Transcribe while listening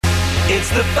It's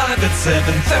the 5 at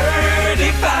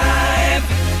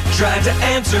 7:35. Try to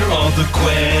answer all the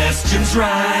questions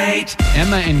right.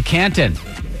 Emma in Canton.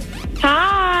 Hi.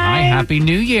 Hi, Happy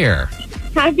New Year.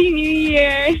 Happy New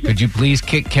Year. Could you please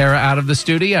kick Kara out of the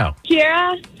studio?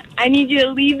 Kira, I need you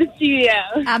to leave the studio.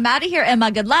 I'm out of here,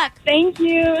 Emma. Good luck. Thank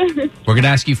you. We're going to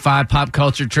ask you 5 pop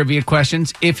culture trivia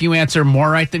questions. If you answer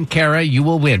more right than Kara, you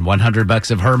will win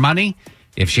 $100 of her money.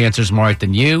 If she answers more right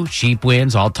than you, she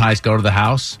wins. All ties go to the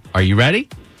house. Are you ready?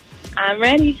 I'm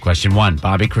ready. Question 1.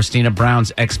 Bobby Christina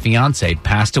Brown's ex-fiance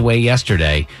passed away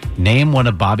yesterday. Name one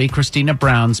of Bobby Christina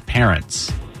Brown's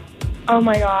parents. Oh,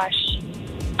 my gosh.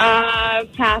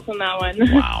 Pass on that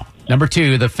one. Wow. Number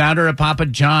 2. The founder of Papa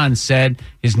John's said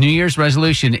his New Year's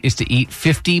resolution is to eat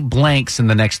 50 blanks in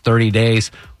the next 30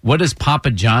 days. What does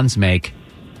Papa John's make?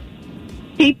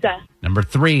 Pizza. Number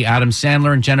 3, Adam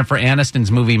Sandler and Jennifer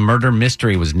Aniston's movie Murder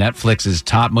Mystery was Netflix's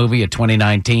top movie of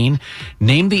 2019.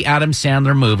 Name the Adam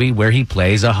Sandler movie where he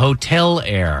plays a hotel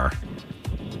heir.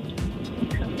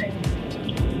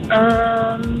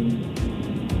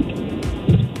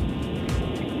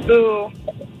 Ooh.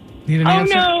 Need an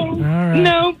answer? No. All right.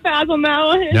 No, pass on that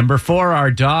one. Number 4, our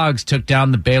dogs took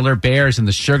down the Baylor Bears in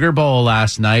the Sugar Bowl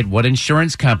last night. What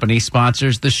insurance company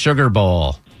sponsors the Sugar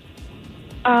Bowl?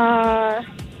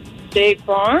 State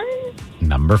Farm?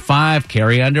 Number 5,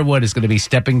 Carrie Underwood is going to be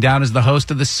stepping down as the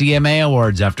host of the CMA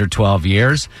Awards after 12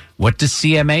 years. What does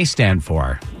CMA stand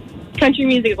for? Country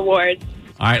Music Awards.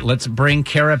 All right, let's bring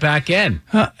Kara back in.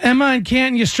 Emma and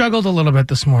Canton, you struggled a little bit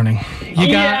this morning. You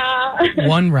got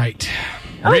one right.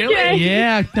 Really? Okay.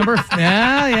 Yeah, number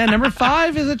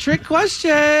 5 is a trick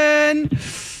question.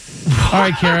 All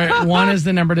right, Kara, 1 is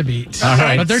the number to beat. All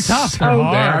right. But they're tough. They're They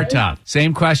hard. are tough.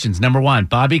 Same questions. Number 1,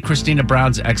 Bobby Christina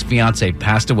Brown's ex-fiance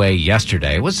passed away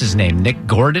yesterday. What's his name? Nick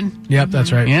Gordon? Yep,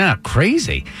 that's right. Yeah,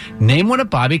 crazy. Name one of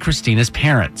Bobby Christina's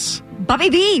parents.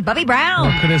 Bobby B. Bobby Brown.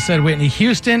 Well, could have said Whitney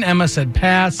Houston. Emma said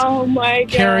pass. Oh, my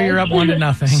God. Kara, you're up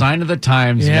 1-0. Sign of the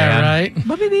times, Yeah, man. right.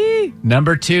 Bobby B.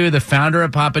 Number 2, the founder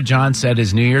of Papa John said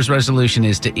his New Year's resolution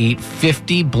is to eat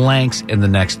 50 blanks in the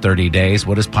next 30 days.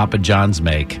 What does Papa John's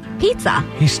make? Pizza.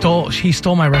 He stole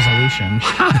my resolution.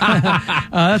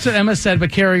 That's what Emma said,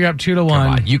 but Kara, you're up 2-1. Come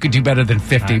on, you could do better than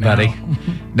 50, I know. buddy.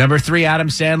 Number 3, Adam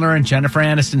Sandler and Jennifer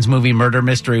Aniston's movie Murder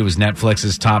Mystery was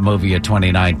Netflix's top movie of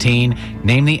 2019.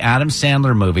 Name the Adam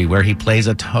Sandler movie where he plays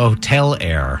a hotel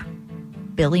heir.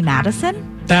 Billy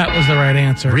Madison. That was the right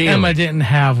answer. Really? Emma didn't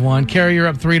have one. Kara, you're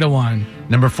up 3-1.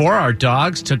 Number 4, our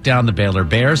dogs took down the Baylor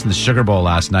Bears in the Sugar Bowl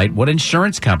last night. What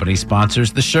insurance company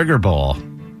sponsors the Sugar Bowl?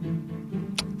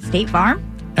 State Farm.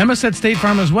 Emma said State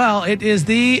Farm as well. It is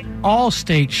the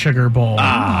All-State Sugar Bowl.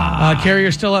 Kara,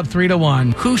 you're still up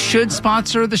 3-1. Who should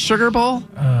sponsor the Sugar Bowl?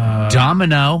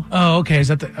 Domino. Oh, okay. Is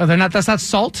that they're not? That's not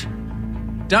salt.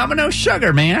 Domino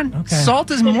sugar, man. Okay. Salt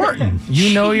is Morton.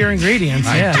 You know your ingredients.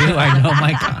 I do. I know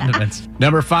my condiments.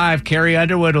 Number 5, Carrie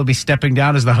Underwood will be stepping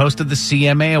down as the host of the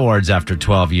CMA Awards after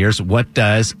 12 years. What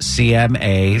does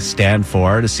CMA stand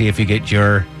for, to see if you get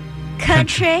your...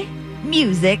 Country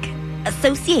Music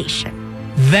Association.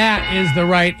 That is the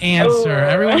right answer.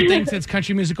 Everyone thinks it's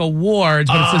Country Music Awards,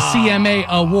 but it's the CMA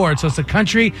Awards. So it's the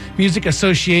Country Music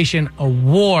Association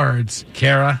Awards.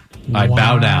 Kara, I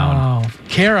bow down.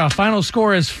 Kara, final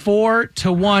score is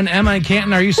 4-1. Emma and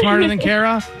Canton, are you smarter than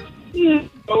Kara? No.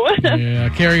 Yeah.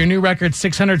 Kara, your new record,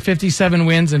 657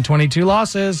 wins and 22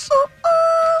 losses.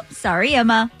 Sorry,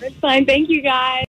 Emma. It's fine. Thank you, guys.